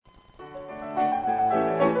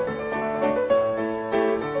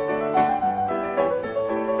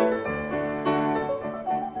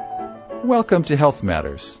Welcome to Health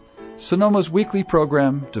Matters, Sonoma's weekly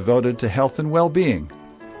program devoted to health and well-being.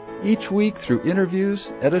 Each week, through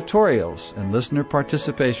interviews, editorials, and listener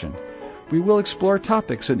participation, we will explore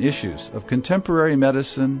topics and issues of contemporary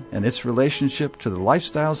medicine and its relationship to the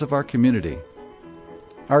lifestyles of our community.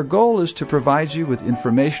 Our goal is to provide you with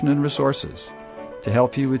information and resources to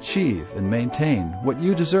help you achieve and maintain what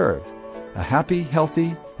you deserve, a happy,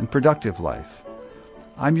 healthy, and productive life.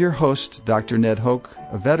 I'm your host, Dr. Ned Hoke,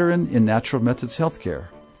 a veteran in Natural Methods Healthcare,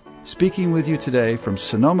 speaking with you today from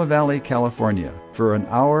Sonoma Valley, California, for an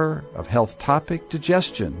hour of health topic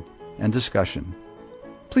digestion and discussion.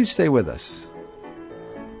 Please stay with us.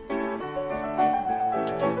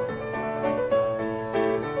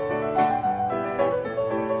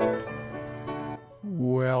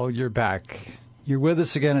 Well, you're back. You're with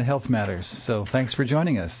us again at Health Matters, so thanks for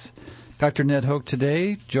joining us. Dr. Ned Hoke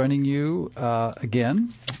today, joining you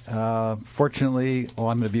again. Fortunately,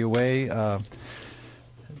 I'm going to be away.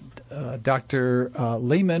 Dr.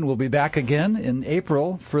 Lehman will be back again in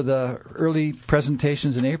April for the early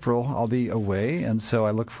presentations in April. I'll be away, and so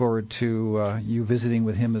I look forward to you visiting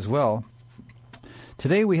with him as well.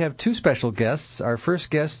 Today we have two special guests. Our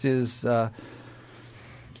first guest is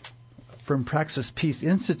from Praxis Peace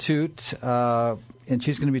Institute, and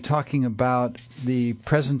she's going to be talking about the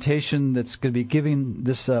presentation that's going to be giving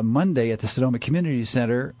this Monday at the Sonoma Community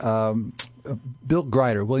Center.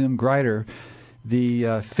 William Grider,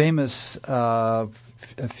 the famous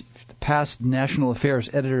past national affairs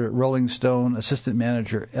editor at Rolling Stone, assistant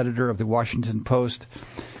manager, editor of the Washington Post,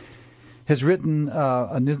 has written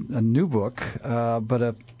a new book, but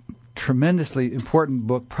a tremendously important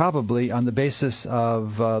book, probably on the basis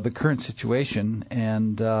of the current situation,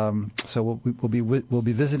 and so we'll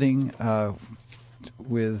be visiting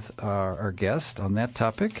with our guest on that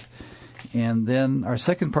topic, and then our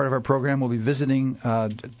second part of our program will be visiting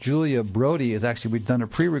Julia Brody. We've done a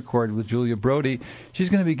pre-record with Julia Brody. She's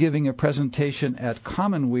going to be giving a presentation at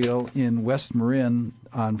Commonweal in West Marin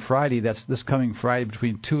on Friday. That's this coming Friday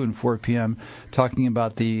between 2 and 4 p.m. talking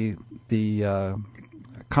about the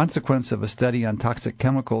consequence of a study on toxic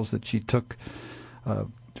chemicals that she took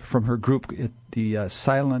from her group at the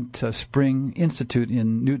Silent Spring Institute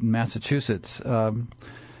in Newton, Massachusetts,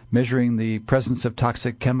 measuring the presence of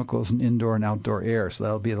toxic chemicals in indoor and outdoor air. So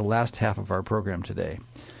that'll be the last half of our program today.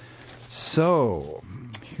 So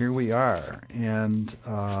here we are. And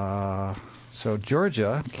so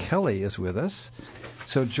Georgia Kelly is with us.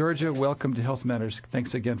 So Georgia, welcome to Health Matters.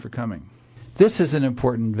 Thanks again for coming. This is an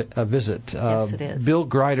important visit. Yes, it is. Bill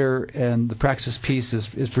Grider and the Praxis Peace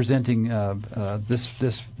is presenting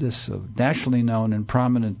this nationally known and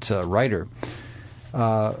prominent writer.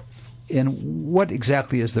 And what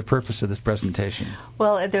exactly is the purpose of this presentation?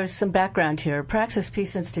 Well, there's some background here. Praxis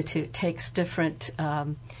Peace Institute takes different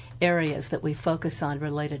areas that we focus on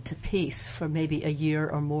related to peace for maybe a year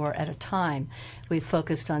or more at a time. We've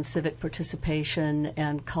focused on civic participation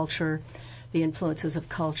and culture, the influences of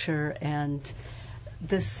culture, and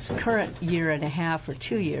this current year and a half or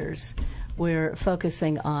 2 years, we're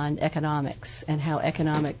focusing on economics and how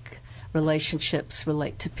economic relationships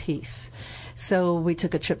relate to peace. So we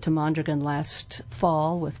took a trip to Mondragon last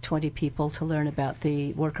fall with 20 people to learn about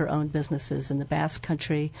the worker-owned businesses in the Basque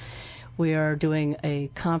Country. We are doing a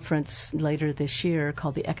conference later this year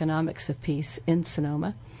called The Economics of Peace in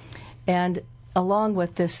Sonoma. And along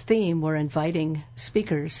with this theme, we're inviting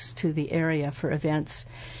speakers to the area for events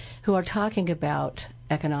who are talking about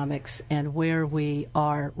economics and where we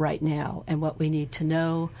are right now and what we need to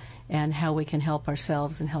know and how we can help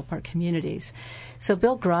ourselves and help our communities. So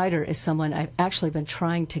Bill Grider is someone I've actually been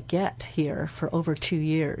trying to get here for over 2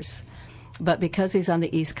 years. But because he's on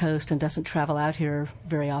the East Coast and doesn't travel out here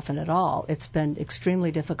very often at all, it's been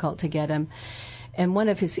extremely difficult to get him. And one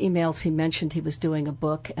of his emails, he mentioned he was doing a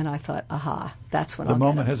book, and I thought, aha, that's when the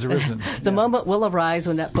moment has arisen. The moment will arise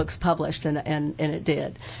when that book's published, and it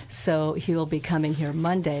did. So he will be coming here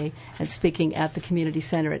Monday and speaking at the community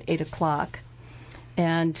center at 8 o'clock.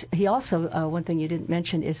 And he also, one thing you didn't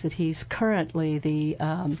mention is that he's currently the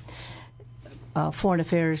foreign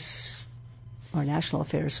affairs or national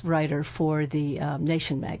affairs writer for the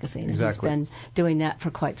Nation magazine. Exactly. He's been doing that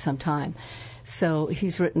for quite some time. So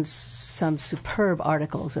he's written some superb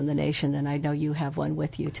articles in the Nation, and I know you have one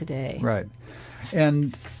with you today. Right.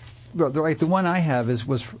 And the one I have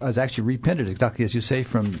was actually reprinted, exactly as you say,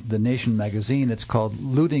 from the Nation magazine. It's called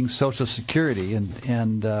Looting Social Security,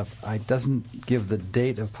 and it doesn't give the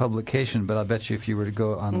date of publication, but I'll bet you if you were to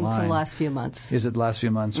go online. It's the last few months. Is it the last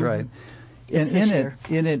few months? Mm-hmm. Right. It's and this year.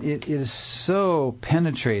 it is so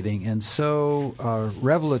penetrating and so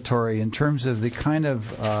revelatory in terms of the kind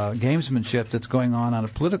of gamesmanship that's going on a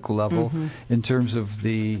political level, in terms of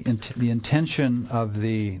the intention of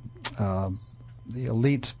the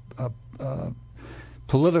elite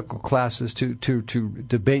political classes to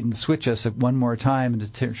debate and switch us one more time in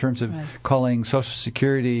terms of calling Social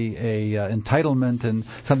Security a entitlement and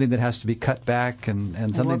something that has to be cut back and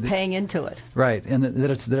something we're paying into it. Right, and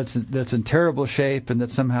that it's in terrible shape, and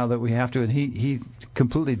that somehow that we have to. And he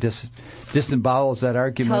completely disembowels that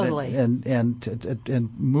argument, Totally.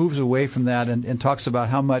 and moves away from that, and talks about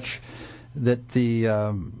how much that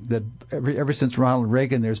that ever since Ronald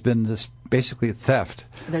Reagan, there's been this basically theft.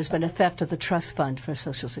 There's been a theft of the trust fund for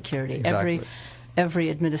Social Security. Exactly. Every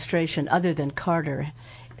administration, other than Carter,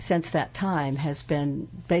 since that time, has been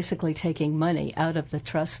basically taking money out of the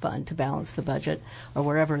trust fund to balance the budget or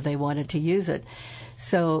wherever they wanted to use it.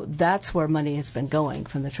 So that's where money has been going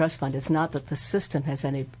from the trust fund. It's not that the system has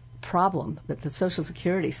any problem, but the Social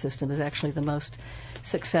Security system is actually the most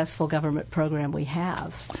successful government program we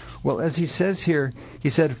have. Well, as he says here, he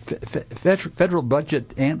said federal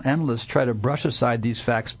budget analysts try to brush aside these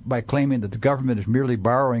facts by claiming that the government is merely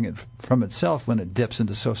borrowing it from itself when it dips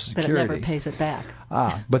into Social Security. But it never pays it back.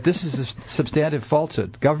 But this is a substantive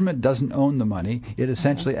falsehood. Government doesn't own the money. It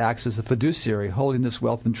essentially acts as a fiduciary, holding this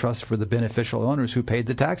wealth in trust for the beneficial owners who paid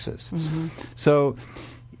the taxes. So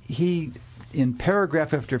he, in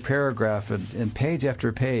paragraph after paragraph and page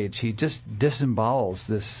after page, he just disembowels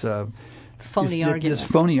this phony argument. This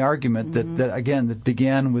phony argument that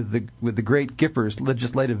began with the great Gipper's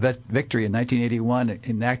legislative victory in 1981,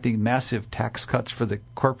 enacting massive tax cuts for the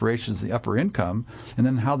corporations, the upper income, and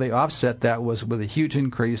then how they offset that was with a huge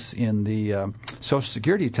increase in the Social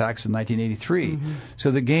Security tax in 1983.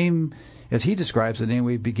 So the game, as he describes it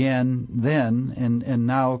anyway, began then, and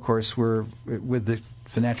now, of course, we're with the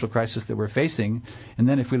financial crisis that we're facing. And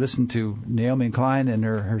then if we listen to Naomi Klein and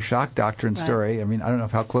her shock doctrine story, I mean, I don't know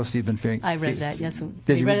how closely you've been feeling. I read that, yes.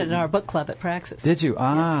 We read it in our book club at Praxis. Did you?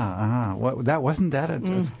 Yes. Wasn't that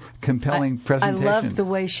a compelling presentation? I loved the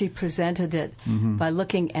way she presented it by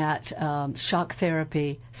looking at shock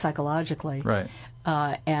therapy psychologically,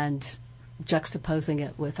 and juxtaposing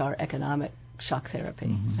it with our economic shock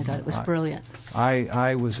therapy. I thought it was brilliant.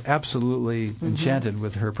 I was absolutely enchanted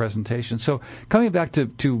with her presentation. So coming back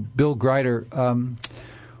to Bill Grider,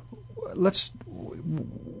 let's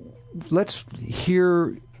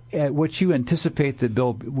hear what you anticipate that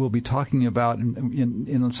Bill will be talking about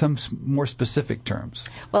in some more specific terms.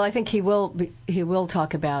 Well, I think he will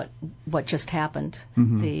talk about what just happened,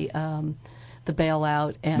 the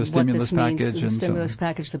bailout and what this means, the stimulus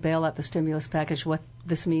package, the bailout, the stimulus package, what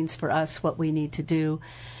this means for us, what we need to do.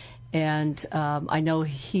 And I know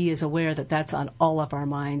he is aware that that's on all of our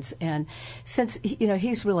minds. And since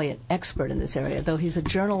he's really an expert in this area, though he's a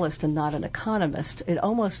journalist and not an economist, it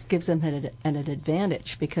almost gives him an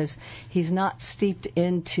advantage because he's not steeped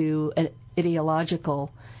into an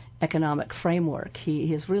ideological economic framework.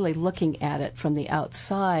 He is really looking at it from the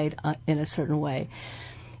outside in a certain way.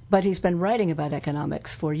 But he's been writing about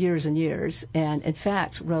economics for years and years, and in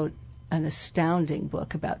fact wrote an astounding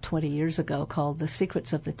book about 20 years ago called The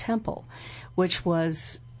Secrets of the Temple, which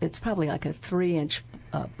it's probably like a 3-inch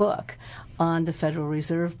book on the Federal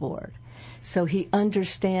Reserve Board. So he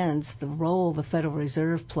understands the role the Federal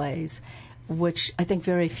Reserve plays, which I think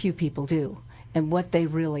very few people do, and what they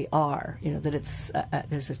really are. That it's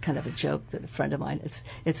there's a kind of a joke that a friend of mine,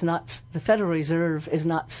 it's not, the Federal Reserve is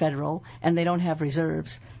not federal, and they don't have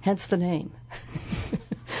reserves, hence the name.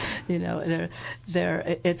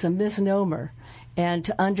 It's a misnomer, and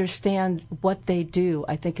to understand what they do,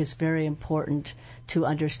 I think, is very important to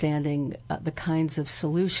understanding the kinds of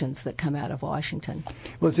solutions that come out of Washington.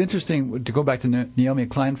 Well, it's interesting to go back to Naomi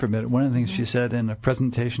Klein for a minute. One of the things she said in a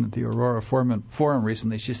presentation at the Aurora Forum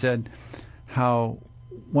recently, she said how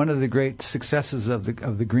one of the great successes of the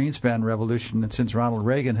Greenspan revolution and since Ronald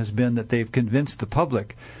Reagan has been that they've convinced the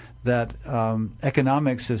public that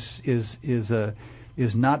economics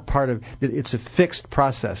is not part of it. It's a fixed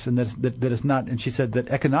process, and that it's not. And she said that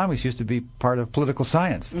economics used to be part of political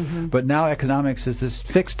science, but now economics is this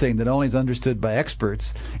fixed thing that only is understood by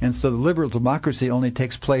experts. And so the liberal democracy only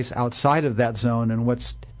takes place outside of that zone, and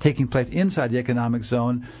what's taking place inside the economic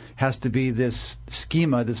zone has to be this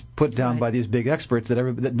schema that's put down by these big experts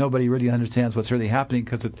that nobody really understands what's really happening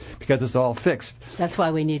because it's all fixed. That's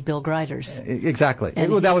why we need Bill Griders. Exactly. That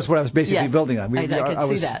was what I was basically building on. I could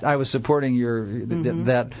see that. I was supporting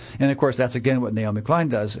that, and of course that's again what Naomi Klein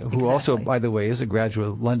does, who also, by the way, is a graduate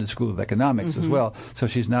of London School of Economics as well. So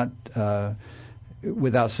she's not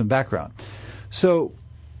without some background. So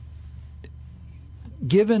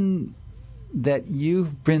given that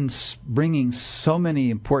you've been bringing so many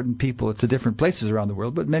important people to different places around the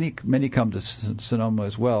world, but many come to Sonoma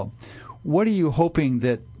as well, what are you hoping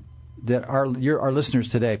that our listeners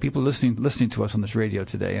today, people listening to us on this radio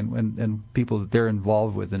today, and people that they're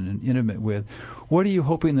involved with and intimate with, what are you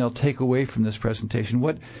hoping they'll take away from this presentation?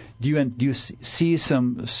 What do you see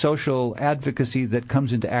some social advocacy that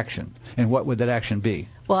comes into action, and what would that action be?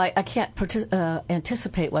 Well, I can't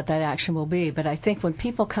anticipate what that action will be, but I think when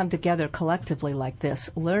people come together collectively like this,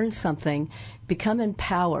 learn something, become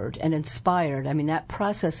empowered and inspired. I mean, that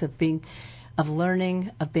process of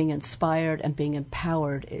learning, of being inspired and being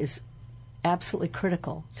empowered is absolutely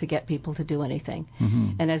critical to get people to do anything.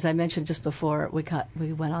 Mm-hmm. And as I mentioned just before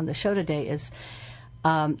we went on the show today, is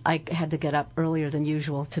I had to get up earlier than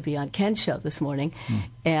usual to be on Ken's show this morning,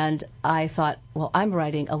 and I thought, well, I'm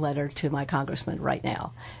writing a letter to my congressman right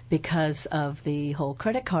now because of the whole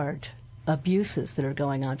credit card abuses that are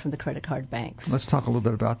going on from the credit card banks. Let's talk a little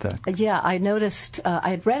bit about that. Yeah, I noticed, I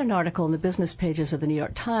had read an article in the business pages of the New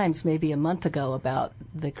York Times maybe a month ago about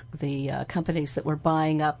the companies that were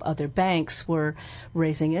buying up other banks were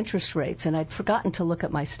raising interest rates, and I'd forgotten to look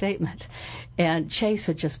at my statement. And Chase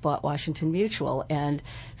had just bought Washington Mutual, and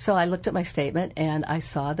so I looked at my statement and I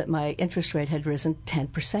saw that my interest rate had risen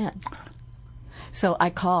 10%. So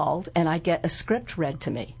I called and I get a script read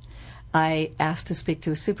to me. I asked to speak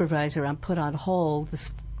to a supervisor. I'm put on hold.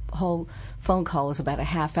 This whole phone call is about a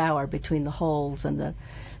half hour between the holds and the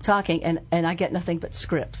talking, and I get nothing but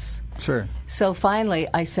scripts. Sure. So finally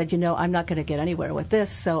I said, I'm not going to get anywhere with this,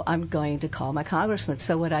 so I'm going to call my congressman.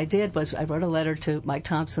 So what I did was I wrote a letter to Mike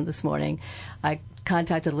Thompson this morning. I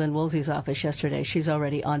contacted Lynn Woolsey's office yesterday. She's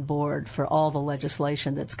already on board for all the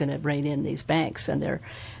legislation that's going to rein in these banks and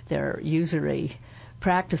their usury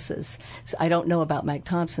practices. So I don't know about Mike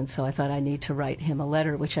Thompson, so I thought I need to write him a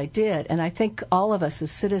letter, which I did. And I think all of us as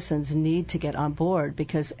citizens need to get on board,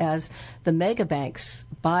 because as the mega banks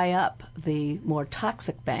buy up the more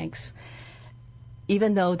toxic banks,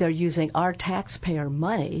 even though they're using our taxpayer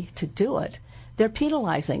money to do it, they're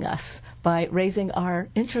penalizing us by raising our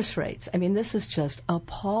interest rates. I mean, this is just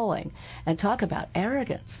appalling. And talk about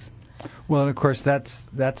arrogance. Well, and of course, that's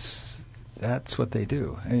what they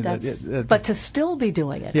do. I mean, but to still be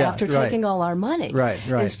doing it after taking all our money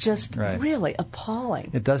is just really appalling.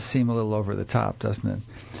 It does seem a little over the top, doesn't it?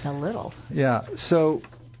 A little. Yeah. So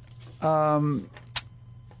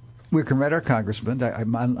we can read our congressman.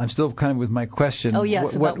 I'm still kind of with my question. Oh,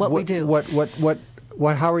 yes, about what we do.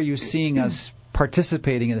 How are you seeing us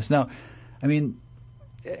participating in this? Now, I mean,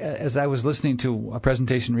 as I was listening to a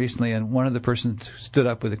presentation recently, and one of the persons stood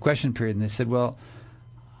up with a question period, and they said, well,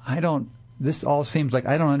 this all seems like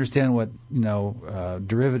I don't understand what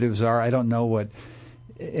derivatives are. I don't know what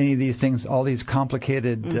any of these things, all these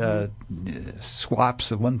complicated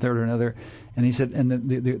swaps of one third or another. And he said, and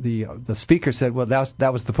the speaker said, well,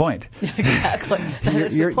 that was the point. Exactly. That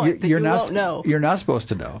is the point. You won't know. You're not supposed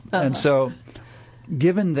to know. Uh-huh. And so,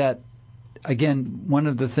 given that, again, one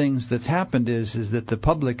of the things that's happened is that the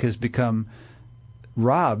public has become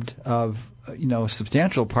robbed of a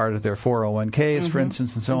substantial part of their 401ks, for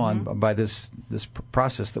instance, and so on, by this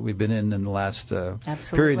process that we've been in the last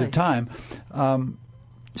period of time.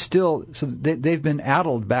 Still, so they've been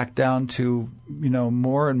addled back down to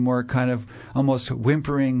more and more kind of almost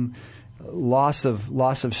whimpering loss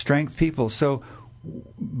of strength people. So,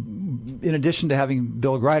 in addition to having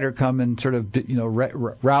Bill Grider come and sort of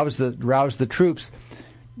rouse the troops,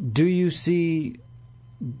 do you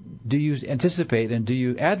anticipate and do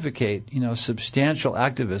you advocate substantial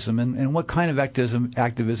activism, and what kind of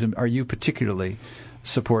activism are you particularly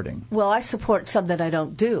supporting? Well, I support some that I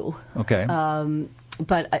don't do. Okay.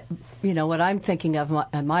 But what I'm thinking of,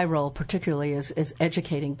 my role particularly is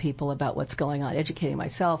educating people about what's going on, educating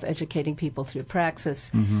myself, educating people through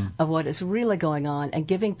praxis of what is really going on, and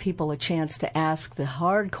giving people a chance to ask the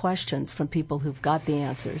hard questions from people who've got the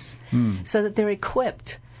answers, so that they're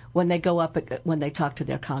equipped when they go up, when they talk to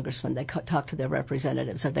their congressman, they talk to their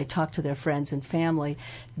representatives, or they talk to their friends and family.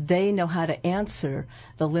 They know how to answer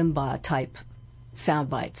the Limbaugh type sound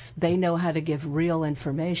bites. They know how to give real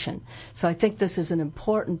information. So I think this is an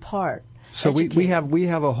important part. So we have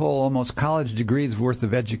a whole almost college degree's worth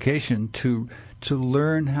of education to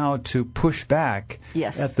learn how to push back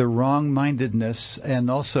at the wrong-mindedness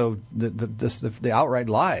and also the outright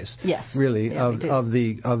lies. Yes, really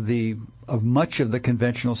of much of the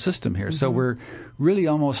conventional system here. So we're really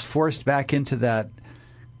almost forced back into that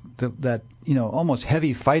that almost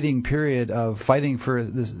heavy fighting period of fighting for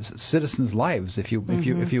the citizens' lives, if you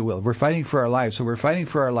will. We're fighting for our lives. So we're fighting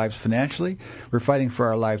for our lives financially. We're fighting for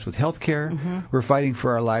our lives with health care. We're fighting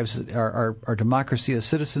for our lives, our democracy as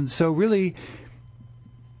citizens. So really,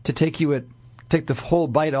 to take the whole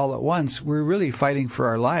bite all at once, we're really fighting for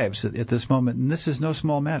our lives at this moment, and this is no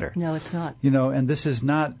small matter. No, it's not. And this is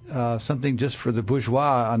not something just for the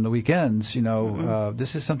bourgeois on the weekends.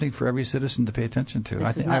 This is something for every citizen to pay attention to.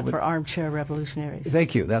 This is not for armchair revolutionaries.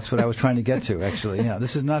 Thank you. That's what I was trying to get to, actually. Yeah,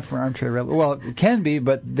 this is not for armchair revolutionaries. Well, it can be,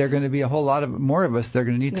 but there are going to be a whole lot more of us. They're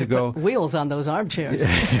going to need to go put wheels on those armchairs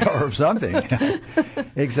or something.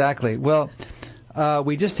 Exactly. Well.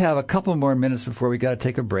 We just have a couple more minutes before we got to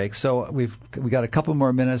take a break. So we got a couple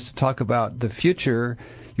more minutes to talk about the future,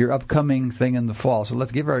 your upcoming thing in the fall. So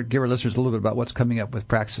let's give our listeners a little bit about what's coming up with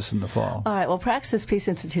Praxis in the fall. All right. Well, Praxis Peace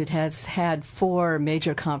Institute has had 4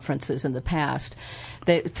 major conferences in the past.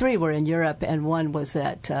 3 were in Europe, and 1 was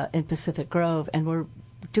in Pacific Grove, and we're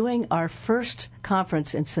doing our first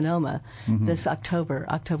conference in Sonoma this October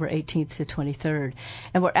 18th to 23rd.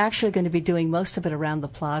 And we're actually going to be doing most of it around the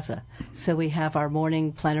plaza. So we have our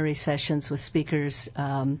morning plenary sessions with speakers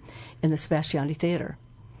in the Sebastiani Theater.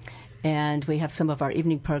 And we have some of our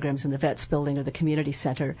evening programs in the Vets Building or the Community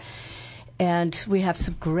Center. And we have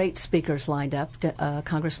some great speakers lined up.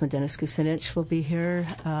 Congressman Dennis Kucinich will be here.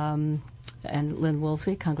 And Lynn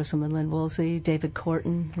Woolsey, Congresswoman Lynn Woolsey, David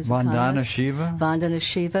Corton, who's Vandana Shiva. Vandana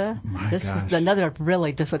Shiva. This was another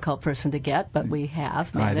really difficult person to get, but we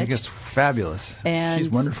have managed. I think it's fabulous. And she's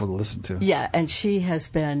wonderful to listen to. Yeah, and she has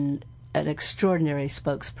been an extraordinary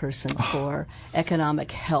spokesperson for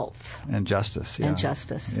economic health. And justice, yeah. And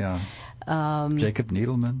justice. Yeah. Jacob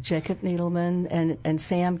Needleman. And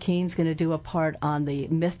Sam Keene's going to do a part on the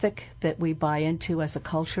mythic that we buy into as a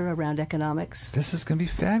culture around economics. This is going to be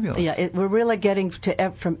fabulous. Yeah, we're really getting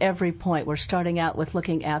from every point. We're starting out with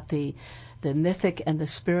looking at the mythic and the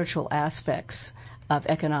spiritual aspects of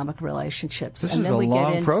economic relationships. This is a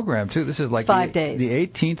long program too. This is like 5 days, the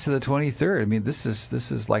 18th to the 23rd. I mean, this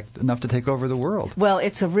is like enough to take over the world. Well,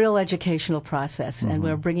 it's a real educational process, and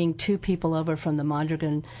we're bringing 2 people over from the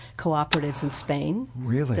Mondragon cooperatives in Spain.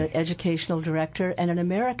 Really, the educational director and an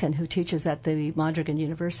American who teaches at the Mondragon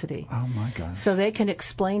University. Oh my God! So they can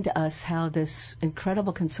explain to us how this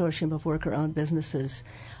incredible consortium of worker-owned businesses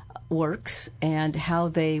works and how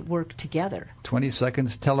they work together. 20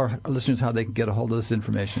 seconds. Tell our listeners how they can get a hold of this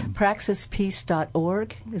information.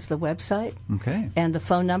 Praxispeace.org is the website. Okay. And the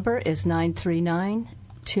phone number is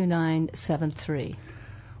 939-2973.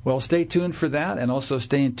 Well, stay tuned for that, and also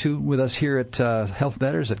stay in tune with us here at Health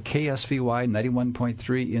Matters at KSVY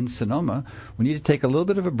 91.3 in Sonoma. We need to take a little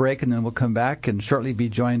bit of a break, and then we'll come back and shortly be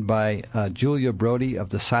joined by Julia Brody of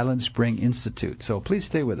the Silent Spring Institute. So please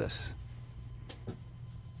stay with us.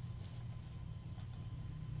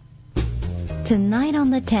 Tonight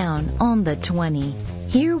on the Town on the 20.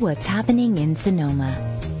 Hear what's happening in Sonoma.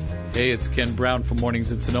 Hey, it's Ken Brown from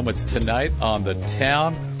Mornings in Sonoma. It's Tonight on the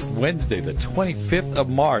Town, Wednesday, the 25th of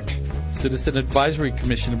March. Citizen Advisory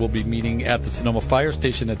Commission will be meeting at the Sonoma Fire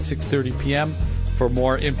Station at 6:30 p.m. For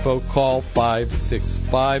more info, call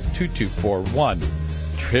 565-2241.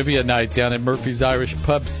 Trivia night down at Murphy's Irish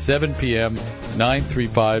Pub, 7 p.m.,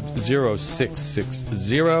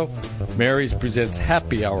 935-0660. Mary's presents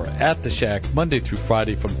Happy Hour at the Shack, Monday through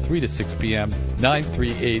Friday from 3 to 6 p.m.,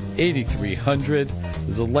 938-8300.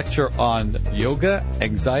 There's a lecture on yoga,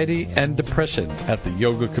 anxiety, and depression at the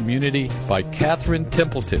Yoga Community by Catherine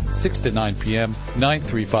Templeton, 6 to 9 p.m.,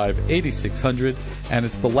 935-8600. And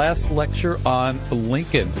it's the last lecture on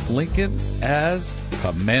Lincoln as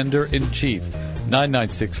Commander-in-Chief.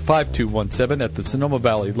 996-5217 at the Sonoma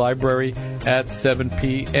Valley Library at 7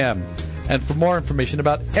 p.m. And for more information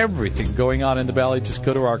about everything going on in the Valley, just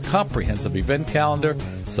go to our comprehensive event calendar,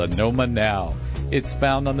 Sonoma Now. It's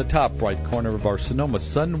found on the top right corner of our Sonoma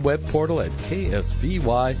Sun web portal at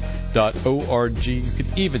ksvy.org. You can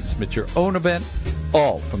even submit your own event,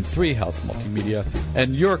 all from Treehouse Multimedia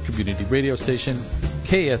and your community radio station,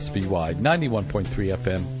 KSVY 91.3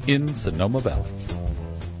 FM in Sonoma Valley.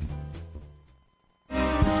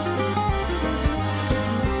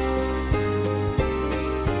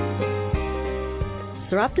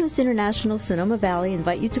 Seroptimus International Sonoma Valley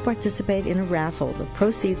invite you to participate in a raffle. The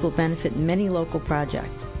proceeds will benefit many local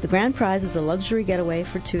projects. The grand prize is a luxury getaway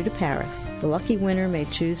for 2 to Paris. The lucky winner may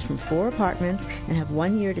choose from 4 apartments and have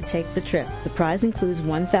 1 year to take the trip. The prize includes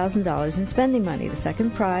 $1,000 in spending money. The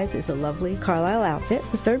second prize is a lovely Carlisle outfit.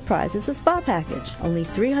 The third prize is a spa package. Only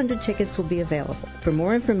 300 tickets will be available. For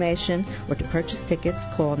more information or to purchase tickets,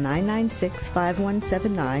 call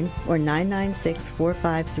 996-5179 or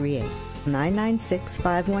 996-4538.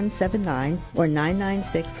 996-5179 or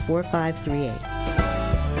 996-4538.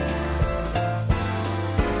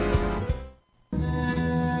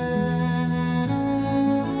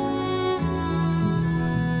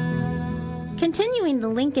 Continuing the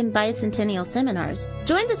Lincoln Bicentennial Seminars,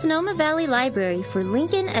 join the Sonoma Valley Library for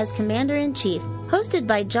Lincoln as Commander-in-Chief, hosted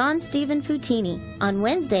by John Stephen Futini, on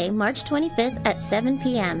Wednesday, March 25th at 7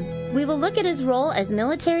 p.m. We will look at his role as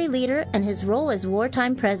military leader and his role as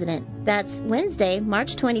wartime president. That's Wednesday,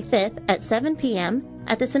 March 25th at 7 p.m.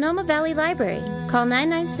 at the Sonoma Valley Library. Call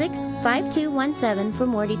 996-5217 for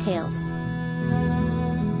more details.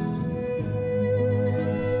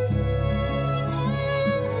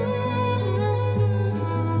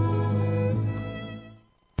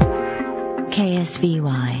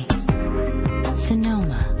 KSVY,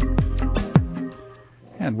 Sonoma.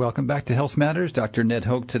 And welcome back to Health Matters. Dr. Ned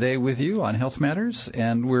Hoke today with you on Health Matters.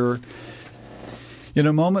 And in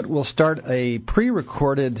a moment, we'll start a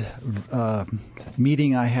pre-recorded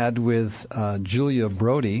meeting I had with Julia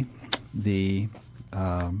Brody, the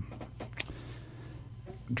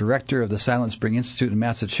director of the Silent Spring Institute in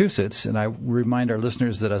Massachusetts. And I remind our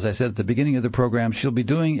listeners that, as I said at the beginning of the program, she'll be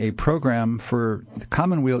doing a program for the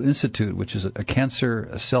Commonweal Institute, which is a cancer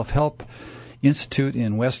self-help institute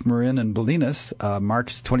in West Marin and Bolinas,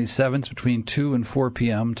 March 27th between 2 and 4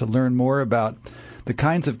 p.m. to learn more about the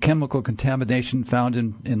kinds of chemical contamination found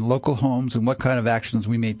in local homes and what kind of actions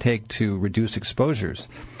we may take to reduce exposures.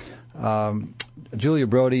 Julia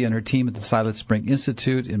Brody and her team at the Silent Spring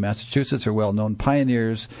Institute in Massachusetts are well-known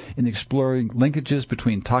pioneers in exploring linkages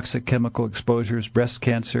between toxic chemical exposures, breast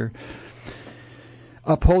cancer,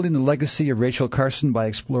 upholding the legacy of Rachel Carson by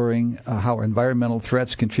exploring how environmental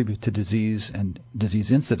threats contribute to disease and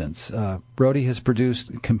disease incidence. Brody has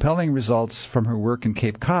produced compelling results from her work in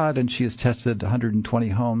Cape Cod, and she has tested 120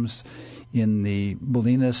 homes in the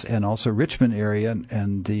Bolinas and also Richmond area,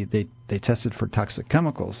 and they tested for toxic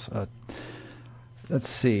chemicals. Let's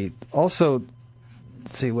see. Also,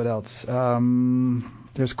 let's see what else.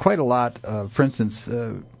 There's quite a lot. For instance,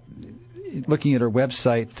 looking at her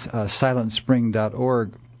website,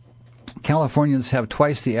 silentspring.org, Californians have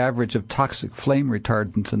twice the average of toxic flame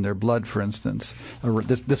retardants in their blood, for instance.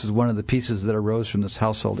 This is one of the pieces that arose from this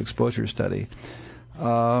household exposure study.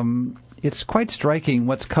 It's quite striking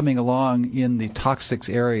what's coming along in the toxics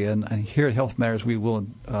area, and here at Health Matters we will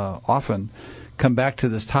often come back to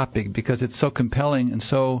this topic because it's so compelling and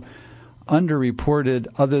so underreported,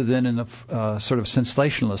 other than in a sort of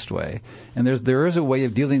sensationalist way. And there is a way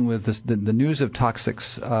of dealing with this, the news of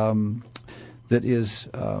toxics that is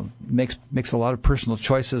makes a lot of personal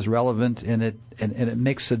choices relevant, and it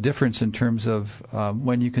makes a difference in terms of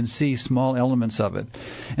when you can see small elements of it.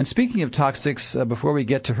 And speaking of toxics, before we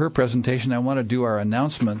get to her presentation, I want to do our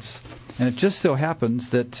announcements. And it just so happens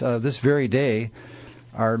that this very day,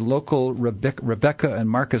 our local Rebecca and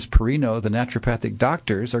Marcus Perino, the naturopathic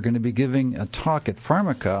doctors, are going to be giving a talk at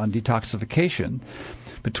Pharmaca on detoxification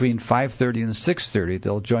between 5:30 and 6:30.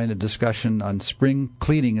 They'll join a discussion on spring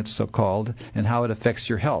cleaning, it's so called, and how it affects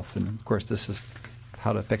your health. And, of course, this is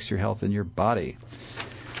how it affects your health in your body.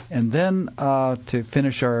 And then to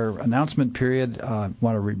finish our announcement period, I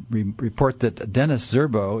want to report that Dennis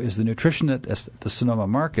Zerbo is the nutritionist at the Sonoma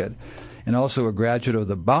Market, and also a graduate of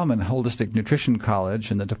the Bauman Holistic Nutrition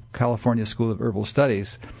College and the California School of Herbal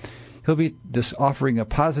Studies. He'll be just offering a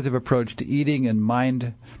positive approach to eating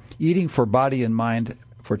for body and mind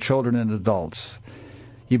for children and adults.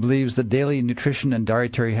 He believes that daily nutrition and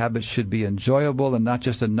dietary habits should be enjoyable and not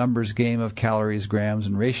just a numbers game of calories, grams,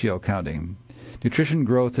 and ratio counting. Nutrition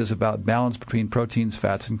growth is about balance between proteins,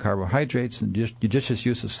 fats, and carbohydrates, and judicious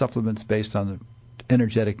use of supplements based on the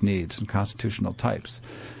energetic needs and constitutional types.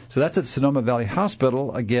 So that's at Sonoma Valley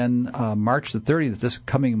Hospital, again, March the 30th, this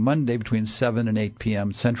coming Monday between 7 and 8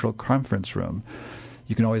 p.m., Central Conference Room.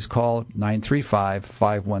 You can always call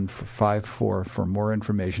 935-5154 for more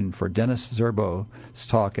information for Dennis Zerbo's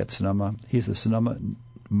talk at Sonoma. He's the Sonoma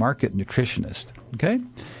Market Nutritionist. Okay?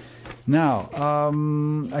 Now,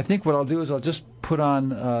 I think what I'll do is I'll just put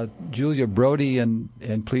on Julia Brody,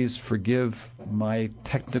 and please forgive my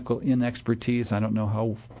technical inexpertise. I don't know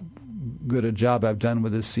how good a job I've done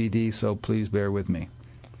with this CD, so please bear with me.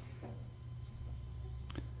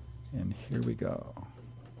 And here we go.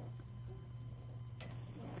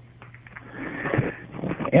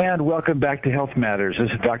 And welcome back to Health Matters. This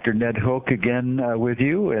is Dr. Ned Hoke again with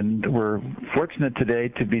you, and we're fortunate today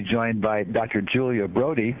to be joined by Dr. Julia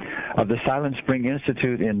Brody of the Silent Spring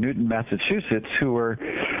Institute in Newton, Massachusetts, who are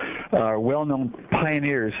are well-known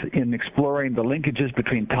pioneers in exploring the linkages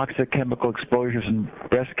between toxic chemical exposures and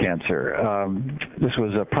breast cancer. This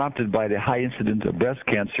was prompted by the high incidence of breast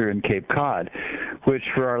cancer in Cape Cod, which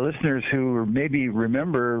for our listeners who maybe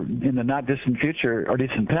remember in the not-distant future or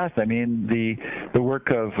distant past, I mean, the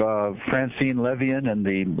work of Francine Levian and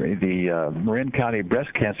the Marin County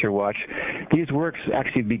Breast Cancer Watch, these works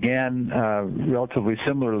actually began relatively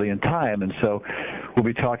similarly in time, and so we'll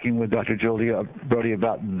be talking with Dr. Julia Brody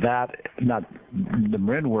about that, not the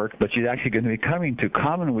Marin work, but she's actually going to be coming to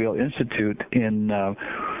Commonweal Institute in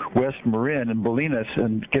West Marin in Bolinas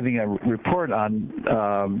and giving a report on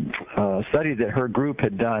a study that her group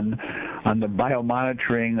had done on the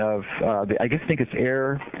biomonitoring of, I think it's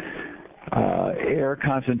air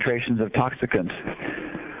concentrations of toxicants.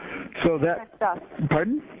 So that,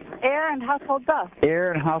 pardon? Air and household dust.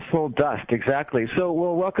 Air and household dust, exactly. So,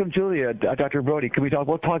 well, welcome, Julia, Dr. Brody. Can we talk?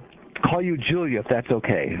 We'll call you Julia, if that's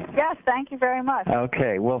okay. Yes, thank you very much.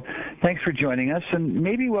 Okay, well, thanks for joining us. And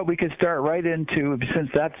maybe what we could start right into, since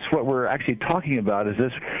that's what we're actually talking about, is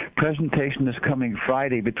this presentation this coming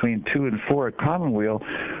Friday between 2 and 4 at Commonweal.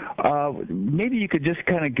 Maybe you could just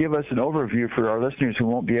kind of give us an overview for our listeners who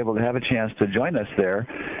won't be able to have a chance to join us there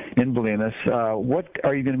in Bolinas. What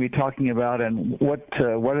are you going to be talking about, and what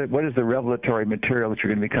is the revelatory material that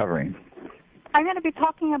you're going to be covering? I'm going to be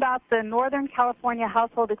talking about the Northern California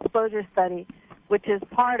Household Exposure Study, which is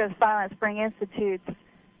part of Silent Spring Institute's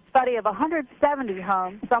study of 170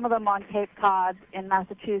 homes, some of them on Cape Cod in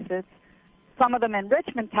Massachusetts, some of them in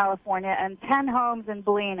Richmond, California, and 10 homes in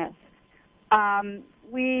Bolinas.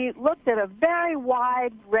 We looked at a very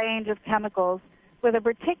wide range of chemicals with a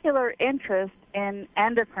particular interest in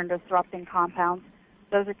endocrine-disrupting compounds.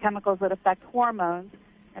 Those are chemicals that affect hormones,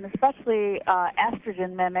 and especially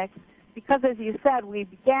estrogen mimics, because, as you said, we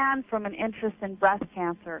began from an interest in breast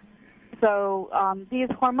cancer. So these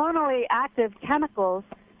hormonally active chemicals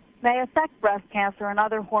may affect breast cancer and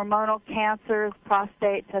other hormonal cancers,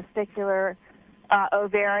 prostate, testicular,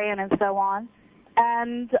 ovarian, and so on,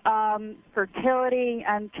 and fertility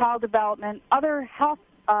and child development, other health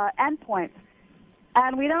endpoints.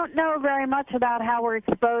 And we don't know very much about how we're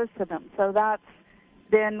exposed to them, so that's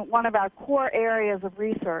been one of our core areas of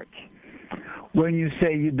research. When you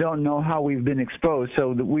say you don't know how we've been exposed,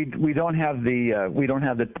 so that we don't have the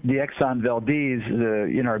Exxon Valdez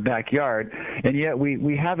in our backyard, and yet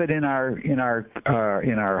we have it in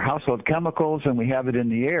our household chemicals, and we have it in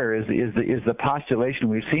the air. Is the postulation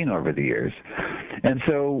we've seen over the years, and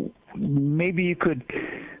so maybe you could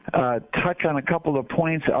touch on a couple of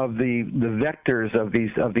points of the vectors of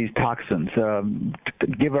these toxins.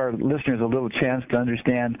 Give our listeners a little chance to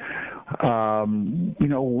understand.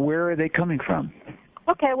 Where are they coming from?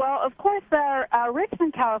 Okay, well, of course, our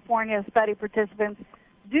Richmond, California study participants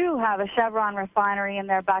do have a Chevron refinery in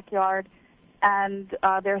their backyard, and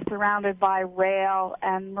they're surrounded by rail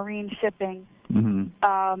and marine shipping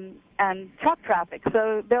and truck traffic.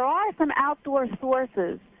 So there are some outdoor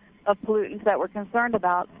sources of pollutants that we're concerned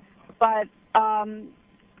about, but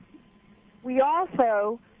we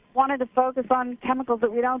also wanted to focus on chemicals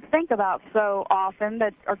that we don't think about so often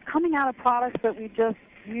that are coming out of products that we just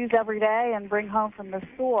use every day and bring home from the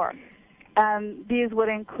store. And these would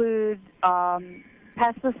include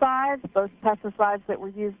pesticides, both pesticides that were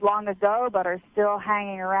used long ago but are still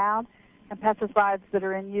hanging around, and pesticides that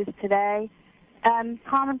are in use today, and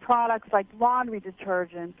common products like laundry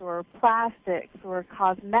detergent or plastics or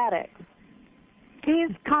cosmetics.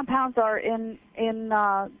 These compounds are in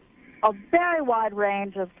a very wide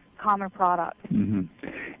range of common products. Mm-hmm.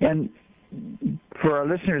 And for our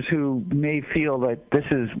listeners who may feel that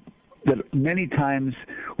that many times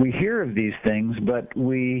we hear of these things, but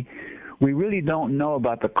we really don't know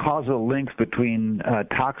about the causal links between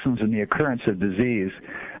toxins and the occurrence of disease.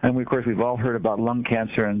 And of course, we've all heard about lung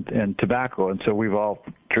cancer and tobacco, and so we've all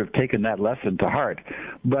sort of taken that lesson to heart.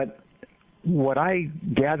 But what I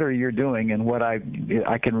gather you're doing, and what I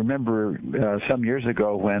can remember some years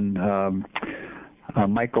ago when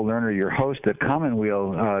Michael Lerner, your host at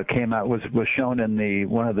Commonweal, came out, was shown in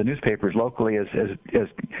one of the newspapers locally as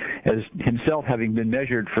himself having been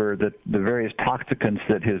measured for the various toxicants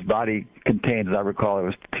that his body contained. As I recall, it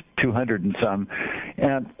was 200 and some.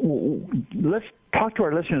 And let's talk to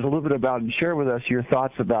our listeners a little bit about and share with us your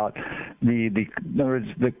thoughts about the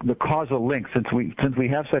causal link. Since we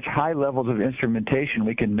have such high levels of instrumentation,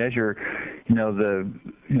 we can measure,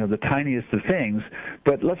 the tiniest of things.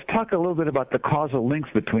 But let's talk a little bit about the causal links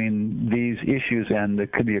between these issues and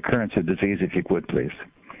the occurrence of disease, if you would, please.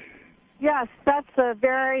 Yes, that's a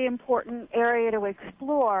very important area to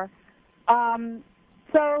explore.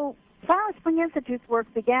 So Silent Spring Institute's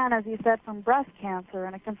work began, as you said, from breast cancer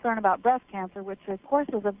and a concern about breast cancer, which, of course,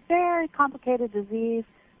 is a very complicated disease.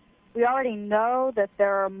 We already know that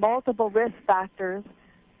there are multiple risk factors,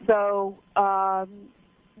 so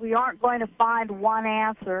we aren't going to find one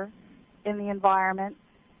answer in the environment.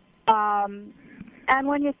 And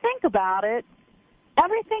when you think about it,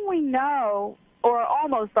 everything we know, or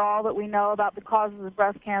almost all that we know about the causes of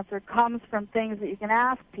breast cancer, comes from things that you can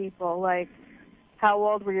ask people, like how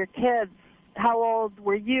old were your kids? How old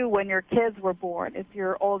were you when your kids were born? If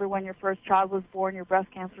you're older when your first child was born, your breast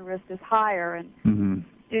cancer risk is higher. And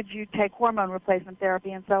did you take hormone replacement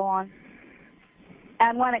therapy and so on?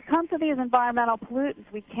 And when it comes to these environmental pollutants,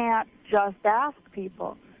 we can't just ask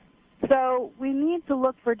people. So we need to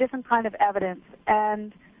look for different kind of evidence.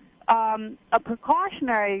 And a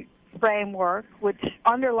precautionary framework, which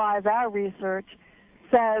underlies our research,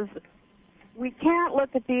 says we can't look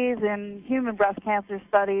at these in human breast cancer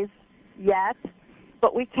studies yet,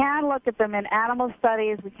 but we can look at them in animal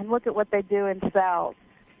studies. We can look at what they do in cells.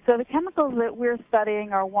 So the chemicals that we're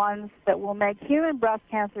studying are ones that will make human breast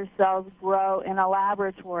cancer cells grow in a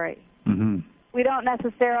laboratory. We don't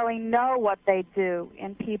necessarily know what they do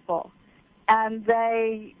in people, and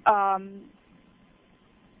they can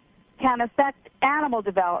affect animal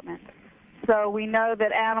development. So we know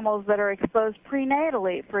that animals that are exposed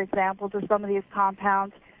prenatally, for example, to some of these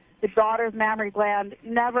compounds, the daughter's mammary gland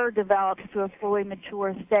never develops to a fully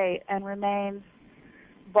mature state and remains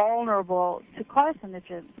vulnerable to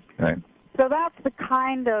carcinogens. Right. So that's the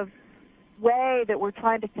kind of way that we're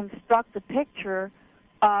trying to construct a picture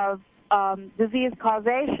of disease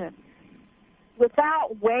causation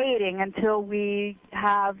without waiting until we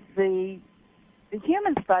have the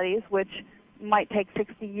human studies, which might take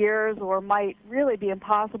 60 years or might really be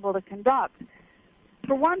impossible to conduct.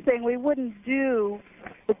 For one thing, we wouldn't do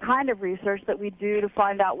the kind of research that we do to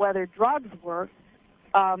find out whether drugs work,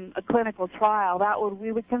 a clinical trial.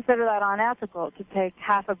 We would consider that unethical, to take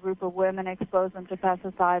half a group of women, expose them to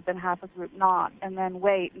pesticides, and half a group not, and then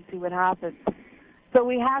wait and see what happens. So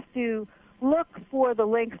we have to look for the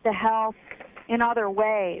links to health in other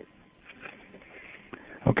ways.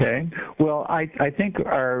 Okay. Well, I think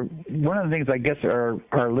one of the things I guess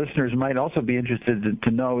our listeners might also be interested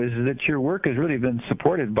to know is that your work has really been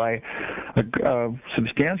supported by a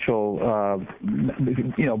substantial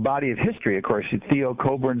body of history. Of course, Theo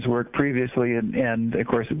Coburn's work previously, and of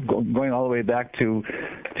course going all the way back to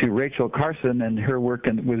Rachel Carson and her work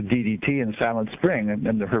with DDT and Silent Spring,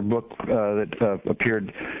 and her book that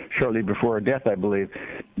appeared shortly before her death, I believe.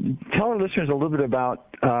 Tell our listeners a little bit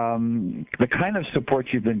about the kind of support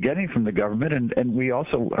you've been getting from the government, and we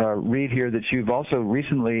also read here that you've also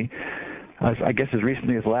recently, I guess as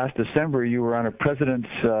recently as last December, you were on a President's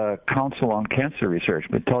Council on Cancer Research.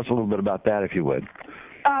 But tell us a little bit about that, if you would.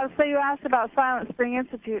 So you asked about Silent Spring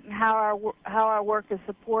Institute and how our work is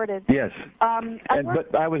supported. Yes.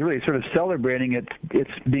 But I was really sort of celebrating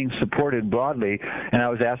it's being supported broadly, and I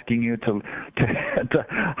was asking you to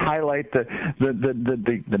highlight the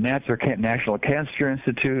National Cancer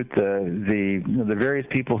Institute, the various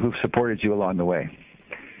people who've supported you along the way.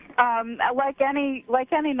 Like any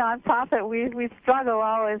nonprofit, we struggle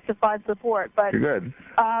always to find support. But you're good.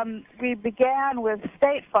 We began with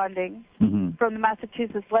state funding from the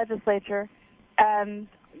Massachusetts legislature, and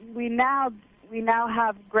we now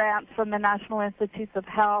have grants from the National Institutes of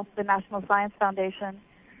Health, the National Science Foundation,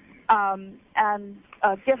 and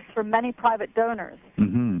gifts from many private donors.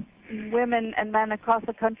 Women and men across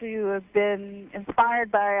the country who have been inspired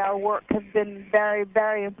by our work have been very,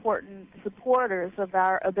 very important supporters of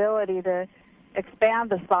our ability to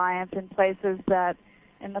expand the science in places that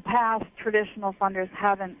in the past traditional funders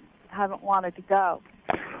haven't wanted to go.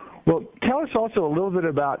 Well, tell us also a little bit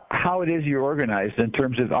about how it is you're organized in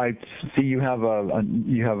terms of, I see you have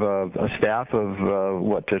a staff of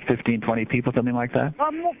 15, 20 people, something like that?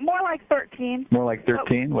 More like 13. More like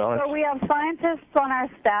 13? So we have scientists on our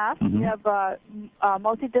staff. We have a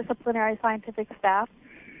multidisciplinary scientific staff.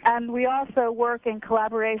 And we also work in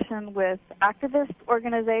collaboration with activist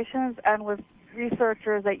organizations and with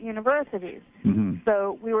researchers at universities.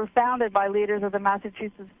 So we were founded by leaders of the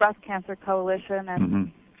Massachusetts Breast Cancer Coalition,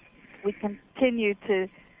 and we continue to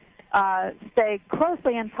stay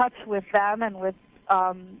closely in touch with them and with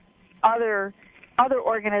other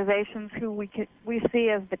organizations who we see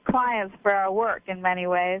as the clients for our work in many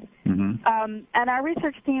ways. And our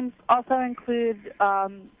research teams also include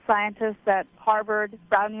scientists at Harvard,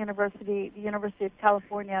 Brown University, the University of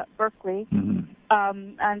California, Berkeley,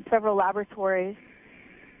 and several laboratories.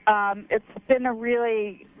 It's been a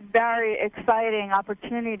really very exciting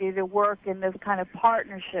opportunity to work in this kind of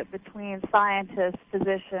partnership between scientists,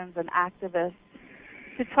 physicians, and activists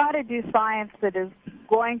to try to do science that is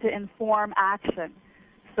going to inform action.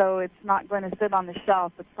 So it's not going to sit on the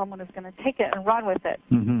shelf, but someone is going to take it and run with it.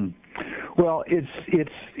 Mm-hmm. Well, it's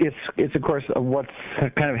of course what's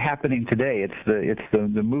kind of happening today. It's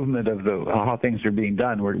the movement of how things are being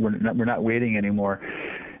done. We're not waiting anymore,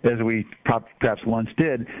 as we perhaps once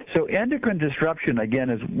did. So endocrine disruption, again,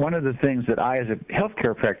 is one of the things that I, as a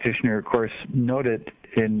healthcare practitioner, of course, noted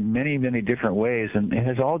in many, many different ways, and it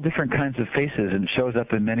has all different kinds of faces and shows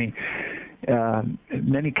up in many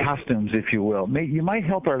costumes, if you will. You might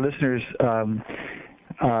help our listeners,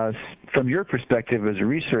 from your perspective as a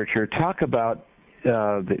researcher, talk about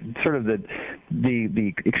the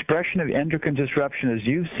expression of endocrine disruption as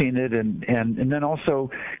you've seen it, and then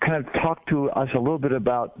also kind of talk to us a little bit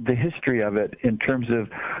about the history of it in terms of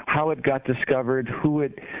how it got discovered, who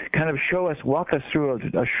it kind of walk us through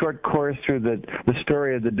a short course through the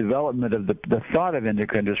story of the development of the thought of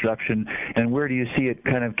endocrine disruption, and where do you see it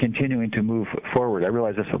kind of continuing to move forward? I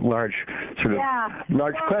realize that's a large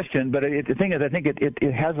question, but the thing is, I think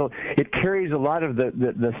it carries a lot of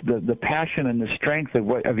the passion and the strength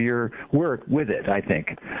of your work with it, I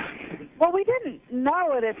think. Well, we didn't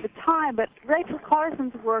know it at the time, but Rachel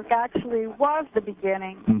Carson's work actually was the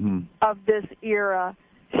beginning of this era.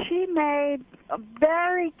 She made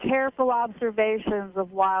very careful observations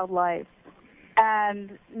of wildlife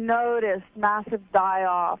and noticed massive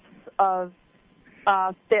die-offs of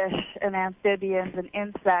fish and amphibians and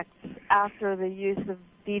insects after the use of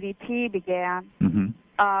DDT began.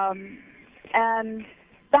 And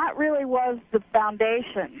that really was the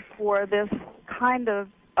foundation for this kind of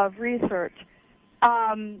research.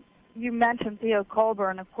 You mentioned Theo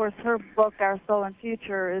Colburn. Of course, her book, Our Soul and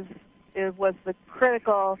Future, was the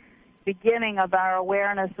critical beginning of our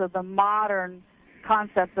awareness of the modern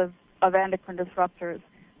concept of endocrine disruptors.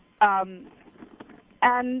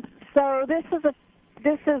 And so this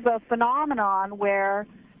is a phenomenon where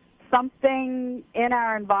something in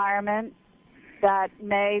our environment that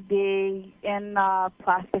may be in a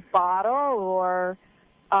plastic bottle or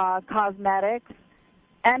cosmetics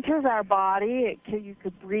enters our body. You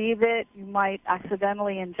could breathe it. You might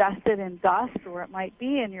accidentally ingest it in dust, or it might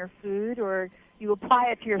be in your food, or you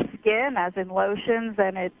apply it to your skin, as in lotions,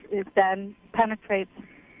 and it then penetrates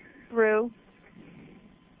through.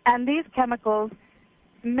 And these chemicals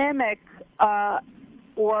mimic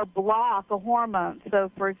or block a hormone. So,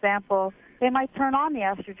 for example, they might turn on the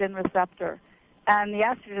estrogen receptor. And the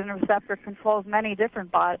estrogen receptor controls many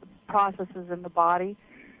different processes in the body.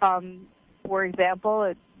 For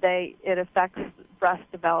example, it affects breast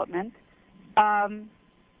development.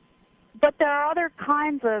 But there are other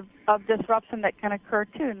kinds of disruption that can occur,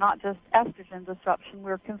 too, not just estrogen disruption.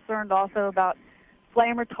 We're concerned also about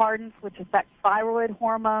flame retardants, which affect thyroid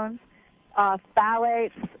hormones.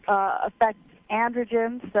 Phthalates affect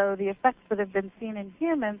androgens, so the effects that have been seen in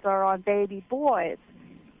humans are on baby boys.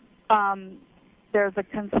 There's a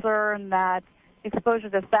concern that exposure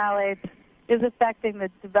to phthalates is affecting the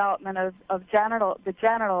development of the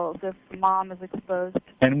genitals if the mom is exposed.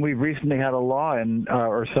 And we've recently had a law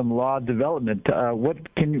or some law development.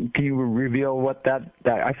 What can you reveal what that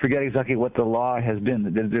I forget exactly what the law has been.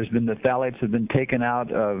 There's been the phthalates have been taken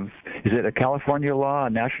out of. Is it a California law, a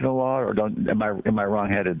national law, or am I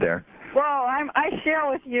wrong-headed there? Well, I share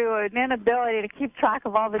with you an inability to keep track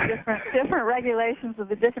of all the different regulations of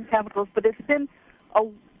the different chemicals, but it's been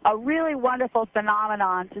a really wonderful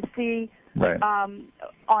phenomenon to see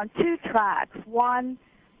on two tracks. One,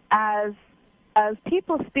 as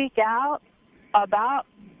people speak out about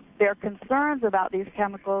their concerns about these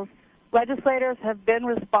chemicals, legislators have been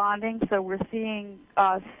responding, so we're seeing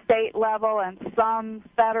state level and some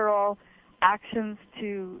federal actions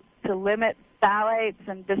to limit phthalates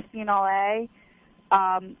and bisphenol A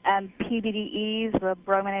and PBDEs, the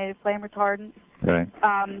brominated flame retardants. Right.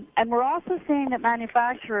 And we're also seeing that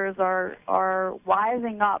manufacturers are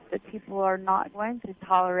wising up that people are not going to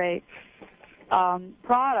tolerate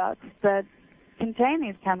products that contain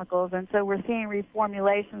these chemicals, and so we're seeing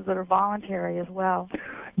reformulations that are voluntary as well.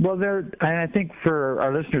 Well, and I think for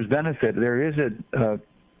our listeners' benefit, there is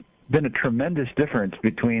been a tremendous difference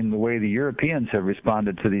between the way the Europeans have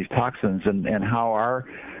responded to these toxins and how our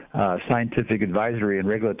scientific advisory and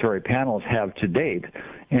regulatory panels have to date.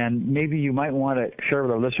 And maybe you might want to share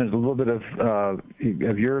with our listeners a little bit of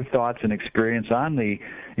your thoughts and experience on the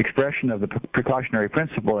expression of the precautionary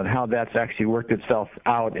principle and how that's actually worked itself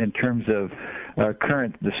out in terms of the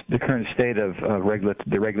current state of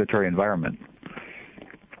the regulatory environment.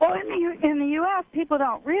 Well, in the U.S., people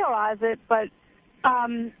don't realize it, but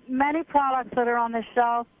Many products that are on the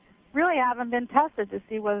shelf really haven't been tested to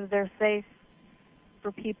see whether they're safe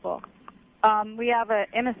for people. We have an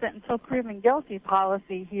innocent until proven guilty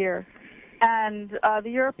policy here, and the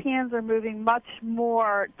Europeans are moving much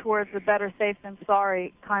more towards a better safe than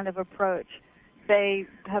sorry kind of approach. They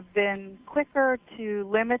have been quicker to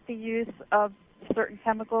limit the use of certain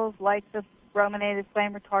chemicals like the brominated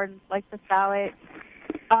flame retardants, like the phthalates,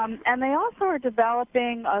 and they also are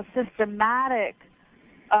developing a systematic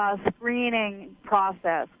screening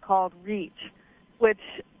process called REACH, which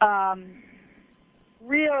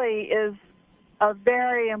really is a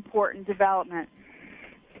very important development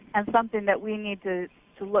and something that we need to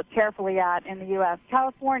look carefully at in the U.S.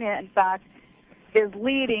 California, in fact, is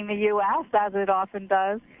leading the U.S., as it often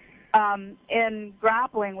does, in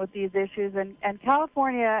grappling with these issues. And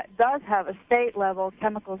California does have a state-level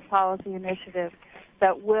chemicals policy initiative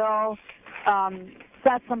that will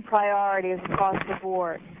set some priorities across the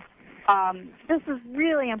board. This is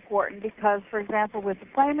really important because, for example, with the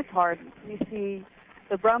flame retardants, we see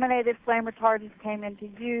the brominated flame retardants came into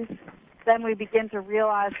use. Then we begin to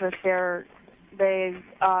realize that they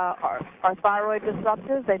are thyroid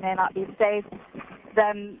disruptors. They may not be safe.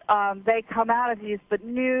 Then they come out of use, but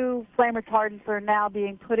new flame retardants are now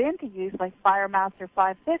being put into use, like Firemaster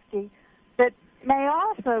 550, that may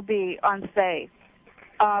also be unsafe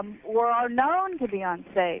or are known to be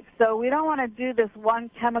unsafe. So we don't want to do this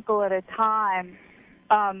one chemical at a time,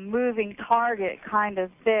 moving target kind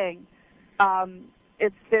of thing.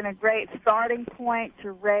 It's been a great starting point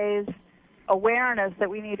to raise awareness that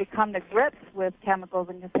we need to come to grips with chemicals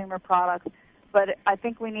in consumer products, but I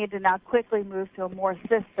think we need to now quickly move to a more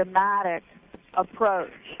systematic approach.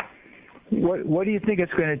 What do you think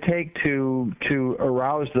it's going to take to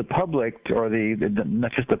arouse the public, or the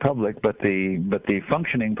not just the public, but the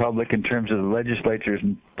functioning public in terms of the legislatures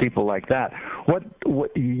and people like that?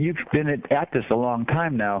 What you've been at this a long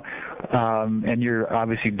time now, and you're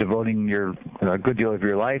obviously devoting a good deal of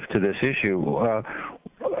your life to this issue.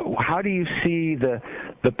 How do you see the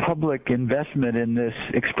public investment in this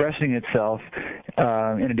expressing itself,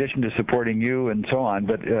 in addition to supporting you and so on,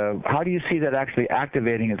 but how do you see that actually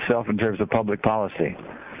activating itself in terms of public policy?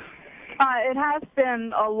 It has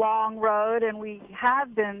been a long road, and we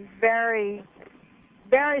have been very,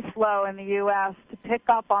 very slow in the U.S. to pick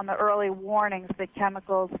up on the early warnings that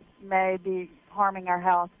chemicals may be harming our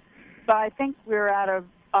health. So I think we're at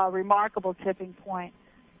a remarkable tipping point.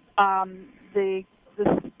 The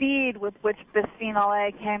speed with which bisphenol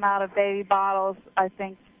A came out of baby bottles, I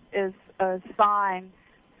think, is a sign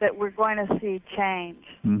that we're going to see change.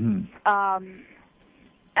 Mm-hmm.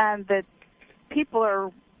 And that people are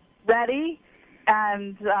ready,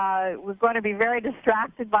 and we're going to be very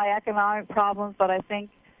distracted by economic problems, but I think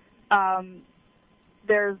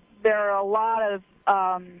there are a lot of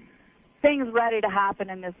things ready to happen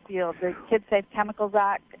in this field. The Kids Safe Chemicals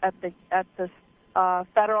Act at the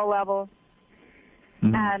federal level,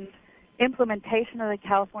 mm-hmm. and implementation of the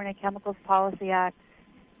California Chemicals Policy Act.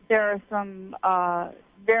 There are some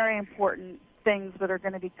very important things that are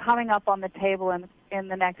going to be coming up on the table in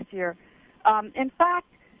the next year. In fact,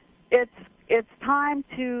 it's time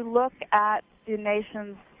to look at the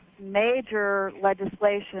nation's major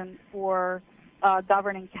legislation for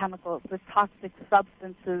governing chemicals. The Toxic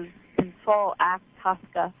Substances Control Act,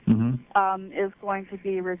 TSCA, mm-hmm. Is going to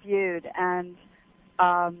be reviewed, and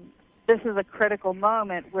this is a critical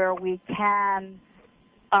moment where we can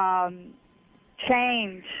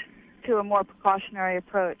change to a more precautionary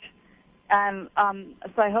approach. And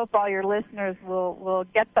so I hope all your listeners will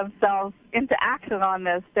get themselves into action on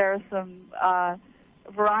this. There are some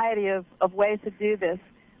variety of ways to do this.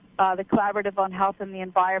 The Collaborative on Health and the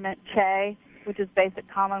Environment, CHE, which is Basic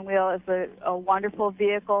Commonweal, is a wonderful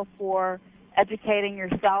vehicle for educating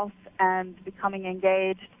yourself and becoming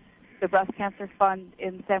engaged. The Breast Cancer Fund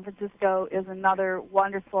in San Francisco is another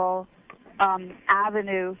wonderful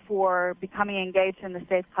avenue for becoming engaged in the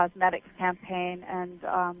Safe Cosmetics campaign and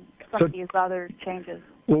some of these other changes.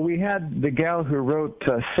 Well, we had the gal who wrote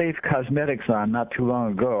Safe Cosmetics on not too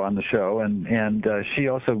long ago on the show, and she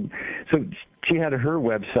also, so she had her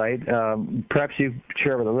website. Perhaps you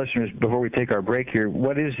share with the listeners before we take our break here,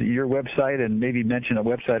 what is your website, and maybe mention a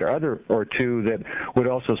website or two that would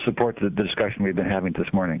also support the discussion we've been having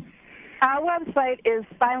this morning. Our website is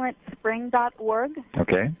silentspring.org.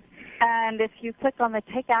 Okay. And if you click on the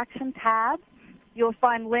Take Action tab, you'll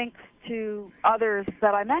find links to others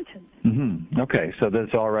that I mentioned. Mm-hmm. Okay, so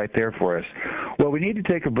that's all right there for us. Well, we need to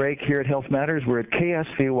take a break here at Health Matters. We're at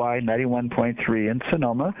KSVY 91.3 in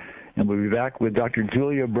Sonoma, and we'll be back with Dr.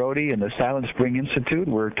 Julia Brody and the Silent Spring Institute.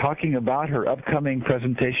 We're talking about her upcoming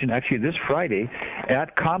presentation, actually this Friday,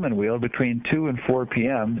 at Commonweal between 2 and 4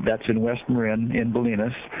 p.m. That's in West Marin in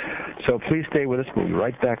Bolinas. So please stay with us. We'll be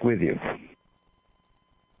right back with you.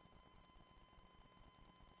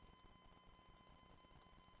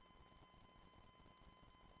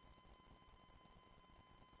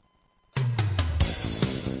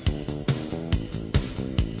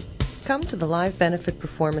 Come to the live benefit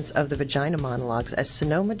performance of the Vagina Monologues as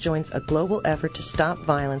Sonoma joins a global effort to stop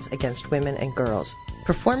violence against women and girls.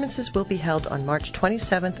 Performances will be held on March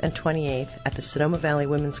 27th and 28th at the Sonoma Valley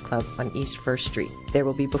Women's Club on East 1st Street. There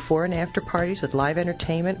will be before and after parties with live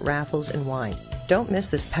entertainment, raffles, and wine. Don't miss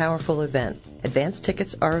this powerful event. Advance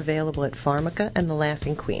tickets are available at Pharmaca and the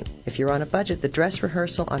Laughing Queen. If you're on a budget, the dress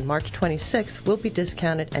rehearsal on March 26th will be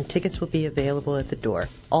discounted and tickets will be available at the door.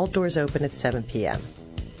 All doors open at 7 p.m.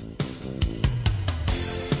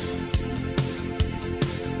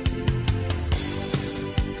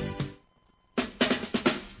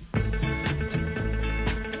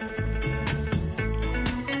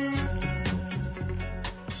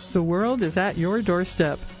 The world is at your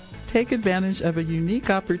doorstep. Take advantage of a unique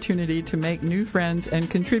opportunity to make new friends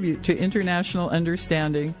and contribute to international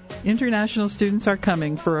understanding. International students are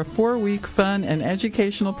coming for a 4-week fun and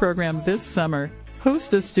educational program this summer.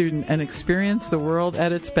 Host a student and experience the world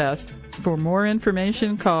at its best. For more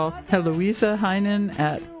information, call Heloisa Heinen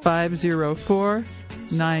at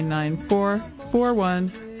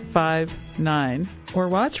 504-994-4159 or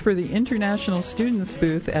watch for the International Students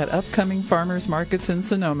booth at upcoming farmers markets in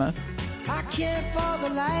Sonoma.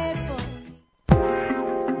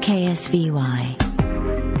 KSVY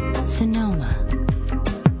Sonoma.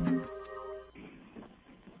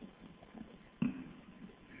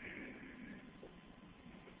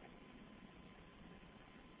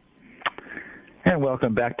 And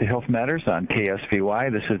welcome back to Health Matters on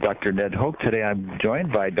KSVY. This is Dr. Ned Hoke. Today I'm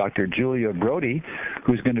joined by Dr. Julia Brody,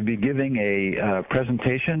 who's going to be giving a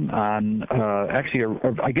presentation on, I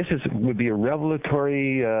guess it would be a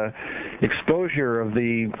revelatory exposure of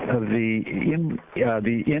the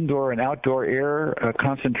indoor and outdoor air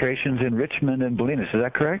concentrations in Richmond and Bolinas. Is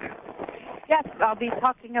that correct? Yes, I'll be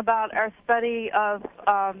talking about our study of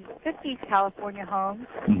 50 California homes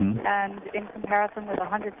and in comparison with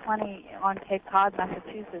 120 on Cape Cod,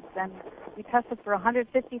 Massachusetts. And we tested for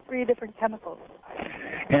 153 different chemicals.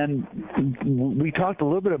 And we talked a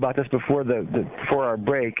little bit about this before our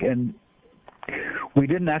break, and we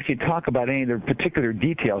didn't actually talk about any of the particular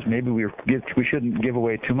details. Maybe we shouldn't give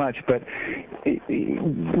away too much, but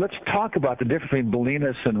let's talk about the difference between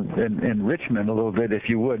Bolinas and Richmond a little bit, if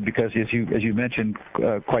you would, because as you mentioned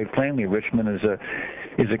quite plainly, Richmond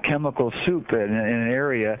is a chemical soup in an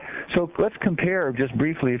area. So let's compare just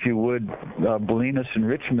briefly, if you would, Bolinas and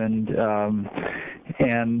Richmond,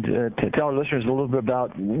 and to tell our listeners a little bit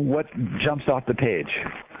about what jumps off the page.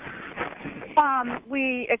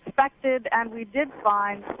 We expected and we did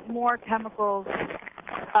find more chemicals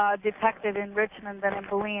detected in Richmond than in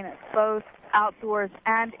Bolinas, both outdoors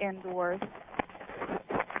and indoors.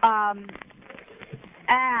 And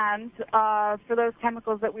for those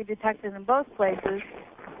chemicals that we detected in both places,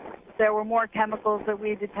 there were more chemicals that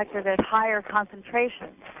we detected at higher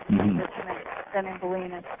concentrations in Richmond than in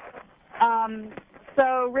Bolinas.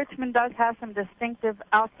 So Richmond does have some distinctive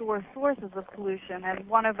outdoor sources of pollution, and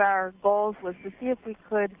one of our goals was to see if we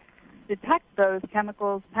could detect those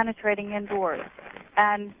chemicals penetrating indoors.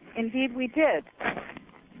 And indeed we did.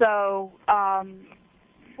 So,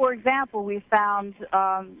 for example, we found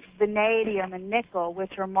vanadium and nickel,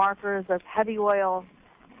 which are markers of heavy oil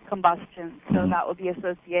combustion. So that would be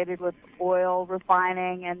associated with oil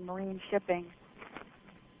refining and marine shipping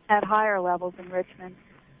at higher levels in Richmond.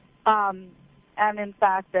 And in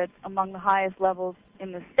fact, that among the highest levels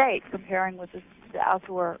in the state, comparing with the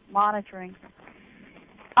outdoor monitoring.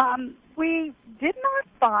 We did not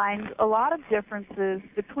find a lot of differences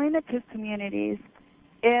between the two communities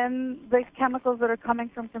in the chemicals that are coming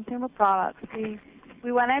from consumer products.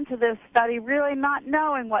 We went into this study really not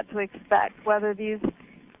knowing what to expect, whether these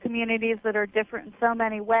communities that are different in so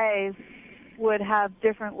many ways would have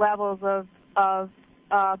different levels of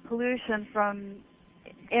pollution from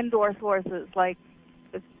indoor sources like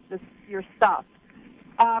your stuff.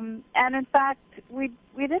 And in fact, we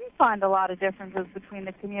didn't find a lot of differences between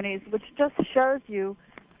the communities, which just shows you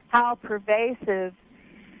how pervasive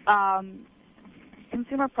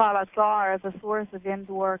consumer products are as a source of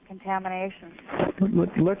indoor contamination.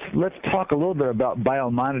 Let's talk a little bit about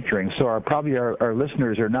biomonitoring. So our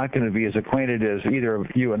listeners are not going to be as acquainted as either of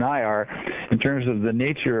you and I are in terms of the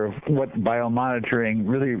nature of what biomonitoring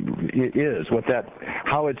really is,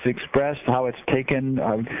 how it's expressed, how it's taken.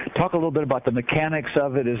 Talk a little bit about the mechanics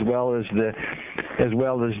of it as well as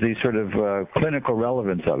the sort of clinical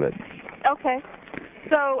relevance of it. Okay.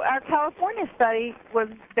 So our California study was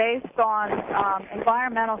based on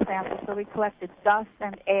environmental samples. So we collected dust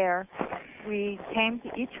and air. We came to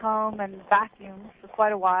each home and vacuumed for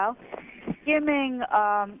quite a while, skimming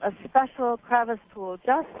a special crevice tool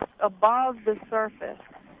just above the surface.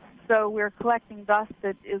 So we're collecting dust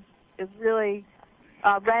that is really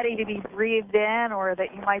ready to be breathed in, or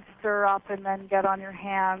that you might stir up and then get on your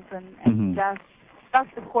hands and ingest. Dust,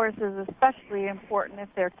 of course, is especially important if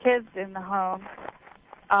there are kids in the home.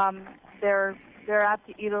 They're apt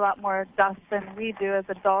to eat a lot more dust than we do as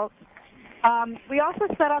adults. We also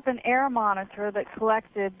set up an air monitor that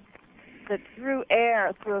drew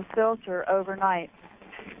air through a filter overnight.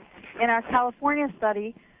 In our California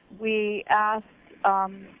study, we asked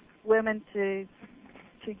women to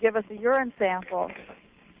give us a urine sample,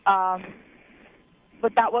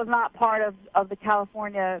 but that was not part of the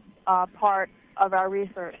California part of our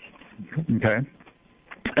research. Okay,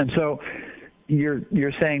 and so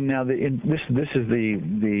you're saying now that this is the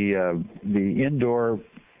indoor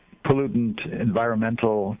pollutant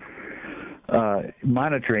environmental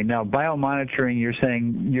monitoring. Now, biomonitoring, you're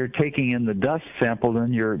saying you're taking in the dust sample,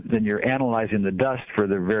 then you're analyzing the dust for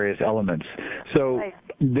the various elements. So right.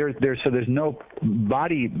 There's no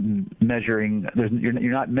body measuring.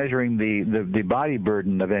 You're not measuring the body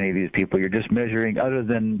burden of any of these people. You're just measuring, other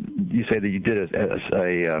than you say that you did a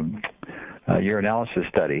urinalysis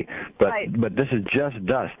study, but right. But this is just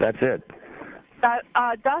dust. That's it.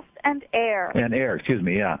 Dust and air. And air, excuse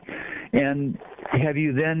me, yeah. And have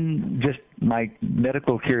you then, just my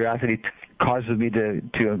medical curiosity causes me to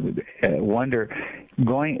wonder,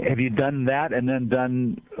 have you done that and then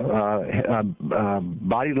done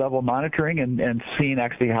body level monitoring and seen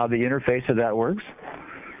actually how the interface of that works?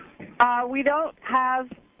 We don't have,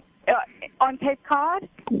 on Cape Cod,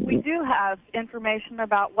 we do have information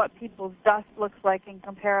about what people's dust looks like in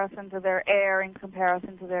comparison to their air, in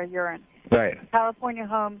comparison to their urine. Right. In California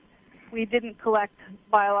homes, we didn't collect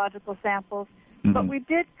biological samples, but we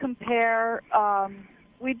did compare,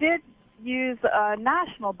 we did use a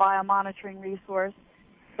national biomonitoring resource,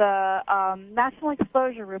 the National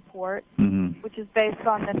Exposure Report, which is based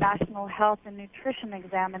on the National Health and Nutrition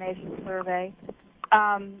Examination Survey,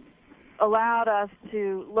 allowed us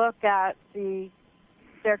to look at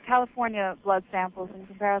their California blood samples in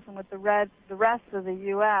comparison with the rest of the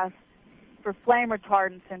U.S. for flame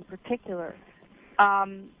retardants in particular.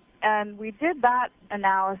 And we did that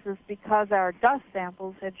analysis because our dust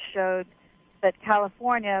samples had showed that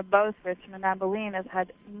California, both Richmond and Bolinas,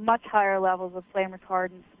 had much higher levels of flame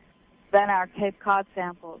retardants than our Cape Cod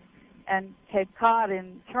samples. And Cape Cod,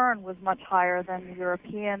 in turn, was much higher than the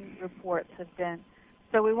European reports had been.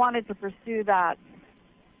 So we wanted to pursue that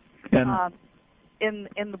in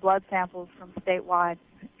the blood samples from statewide.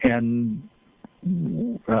 And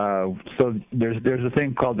so there's a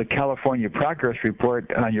thing called the California Progress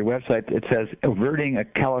Report on your website. It says averting a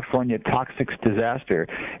California toxics disaster.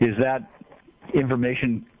 Is that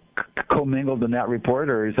information commingled in that report,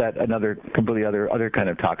 or is that another completely other kind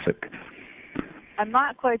of toxic? I'm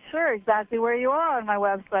not quite sure exactly where you are on my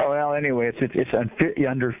website. Oh, well, anyway, it's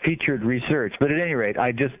under featured research. But at any rate,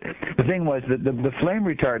 the thing was that the flame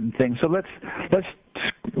retardant thing. So let's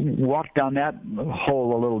walk down that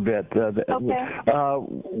hole a little bit. Okay.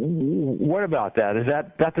 What about that? Is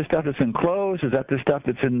that the stuff that's enclosed? Is that the stuff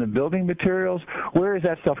that's in the building materials? Where is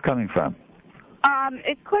that stuff coming from?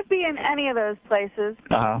 It could be in any of those places.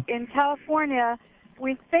 In California,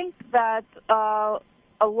 we think that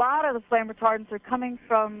a lot of the flame retardants are coming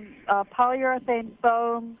from polyurethane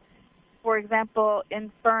foam, for example,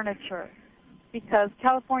 in furniture, because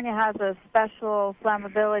California has a special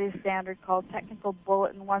flammability standard called Technical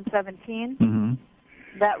Bulletin 117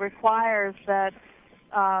 that requires that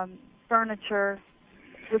furniture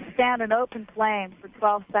withstand an open flame for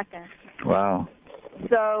 12 seconds. Wow.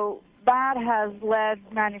 So that has led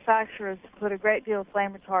manufacturers to put a great deal of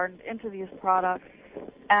flame retardant into these products,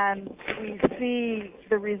 and we see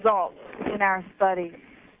the results in our study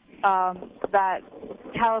that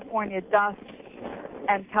California dust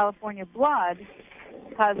and California blood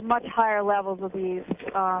has much higher levels of these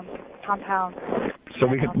compounds. So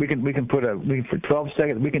we can put 12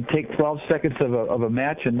 seconds. We can take 12 seconds of a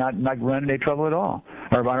match and not run any trouble at all,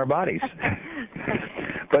 or on our bodies.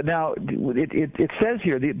 But now it says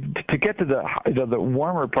here to get to the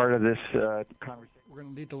warmer part of this conversation. We're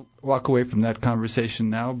going to need to walk away from that conversation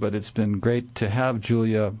now, but it's been great to have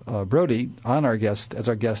Julia Brody as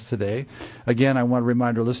our guest today. Again, I want to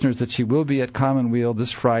remind our listeners that she will be at Commonweal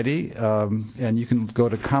this Friday, and you can go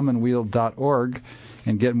to commonweal.org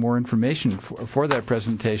and get more information for that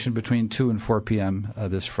presentation between 2 and 4 p.m.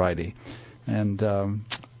 This Friday. And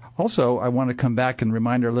also, I want to come back and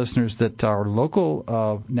remind our listeners that our local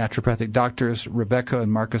naturopathic doctors, Rebecca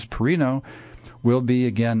and Marcus Perino, will be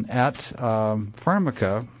again at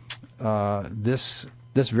Pharmaca this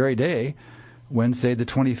very day, Wednesday the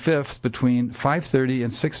 25th, between 5:30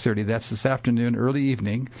 and 6:30. That's this afternoon, early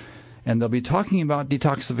evening. And they'll be talking about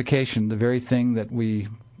detoxification, the very thing that we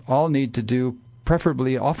all need to do,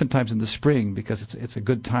 preferably oftentimes in the spring, because it's a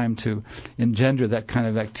good time to engender that kind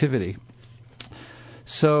of activity.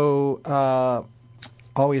 So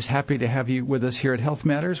always happy to have you with us here at Health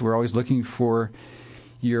Matters. We're always looking for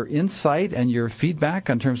your insight and your feedback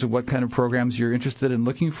in terms of what kind of programs you're interested in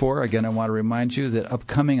looking for. Again, I want to remind you that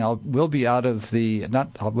upcoming, we'll be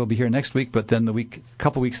here next week, but then the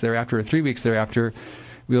couple weeks thereafter, or 3 weeks thereafter,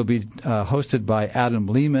 we'll be hosted by Adam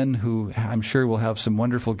Lehman, who I'm sure will have some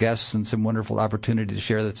wonderful guests and some wonderful opportunity to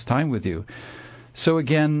share this time with you. So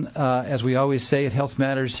again, as we always say at Health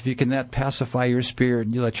Matters, if you cannot pacify your spirit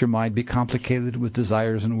and you let your mind be complicated with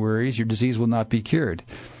desires and worries, your disease will not be cured.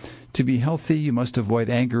 To be healthy, you must avoid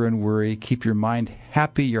anger and worry, keep your mind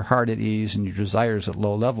happy, your heart at ease, and your desires at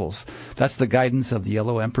low levels. That's the guidance of the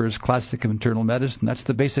Yellow Emperor's Classic of Internal Medicine. That's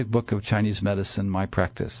the basic book of Chinese medicine, my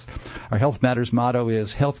practice. Our Health Matters motto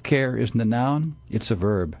is, healthcare isn't a noun, it's a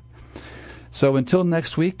verb. So until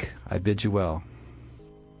next week, I bid you well.